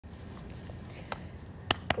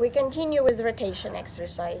we continue with rotation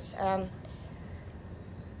exercise.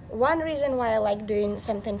 One reason why I like doing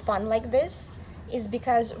something fun like this is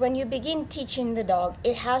because when you begin teaching the dog,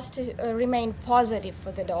 it has to remain positive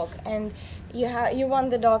for the dog, and you want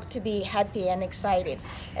the dog to be happy and excited.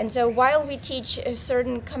 And so while we teach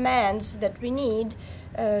certain commands that we need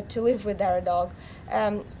to live with our dog,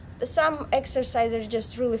 some exercises are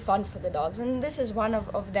just really fun for the dogs, and this is one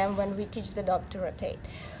of them when we teach the dog to rotate.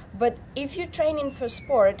 But if you're training for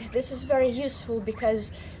sport, this is very useful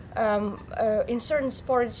because in certain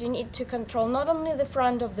sports you need to control not only the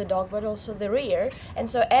front of the dog but also the rear, and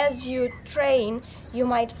so as you train you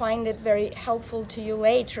might find it very helpful to you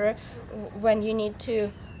later when you need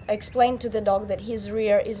to explain to the dog that his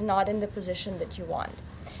rear is not in the position that you want.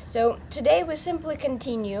 So today we simply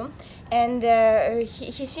continue, and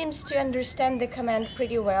he seems to understand the command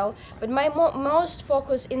pretty well, but my most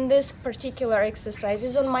focus in this particular exercise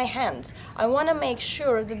is on my hands. I want to make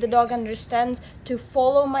sure that the dog understands to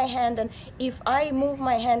follow my hand, and if I move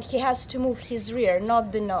my hand, he has to move his rear,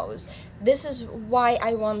 not the nose. This is why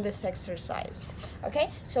I want this exercise. Okay,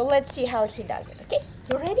 so let's see how he does it. Okay,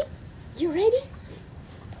 you ready? You ready?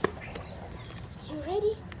 You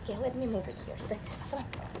ready? Okay, let me move it here. Stay. Come on.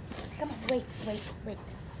 Come on, wait. Okay.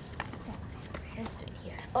 Let's do it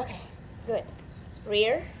here. Okay, good.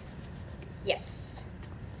 Rear. Yes.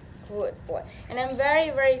 Good boy. And I'm very,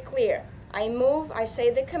 very clear. I move, I say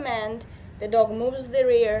the command, the dog moves the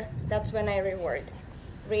rear, that's when I reward.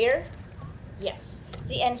 Rear. Yes.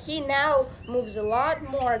 See, and he now moves a lot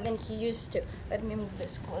more than he used to. Let me move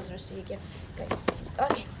this closer so you can guys see.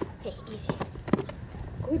 Okay, easy.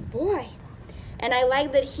 Good boy. And I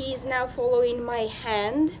like that he's now following my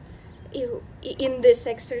hand in this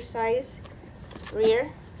exercise. Rear.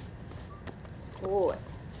 Good.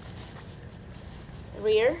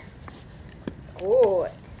 Rear. Good.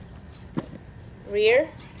 Rear.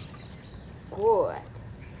 Good.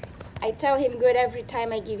 I tell him good every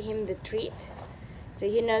time I give him the treat, so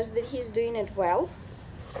he knows that he's doing it well.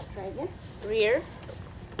 Try again. Rear.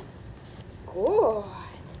 Good.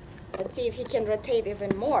 Let's see if he can rotate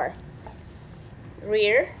even more.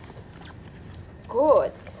 Rear.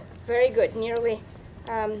 Good. Very good. Nearly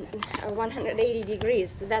 180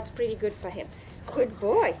 degrees. So that's pretty good for him. Good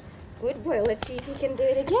boy. Good boy. Let's see if he can do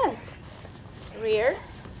it again. Rear.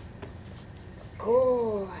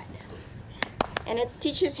 Good. And it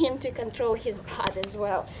teaches him to control his butt as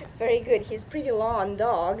well. Very good. He's pretty long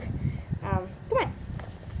dog. Come on.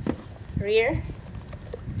 Rear.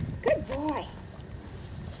 Good boy.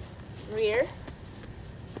 Rear.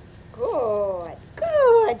 Good.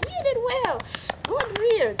 Good. You did well. Good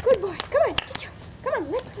rear. Good boy. Come on. Come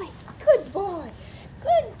on. Let's play. Good boy.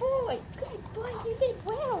 Good boy. Good boy. You did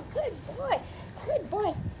well. Good boy. Good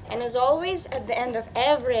boy. And as always, at the end of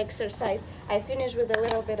every exercise, I finish with a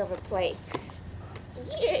little bit of a play.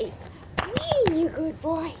 Yay. Yay, you good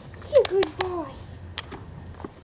boy. You good boy.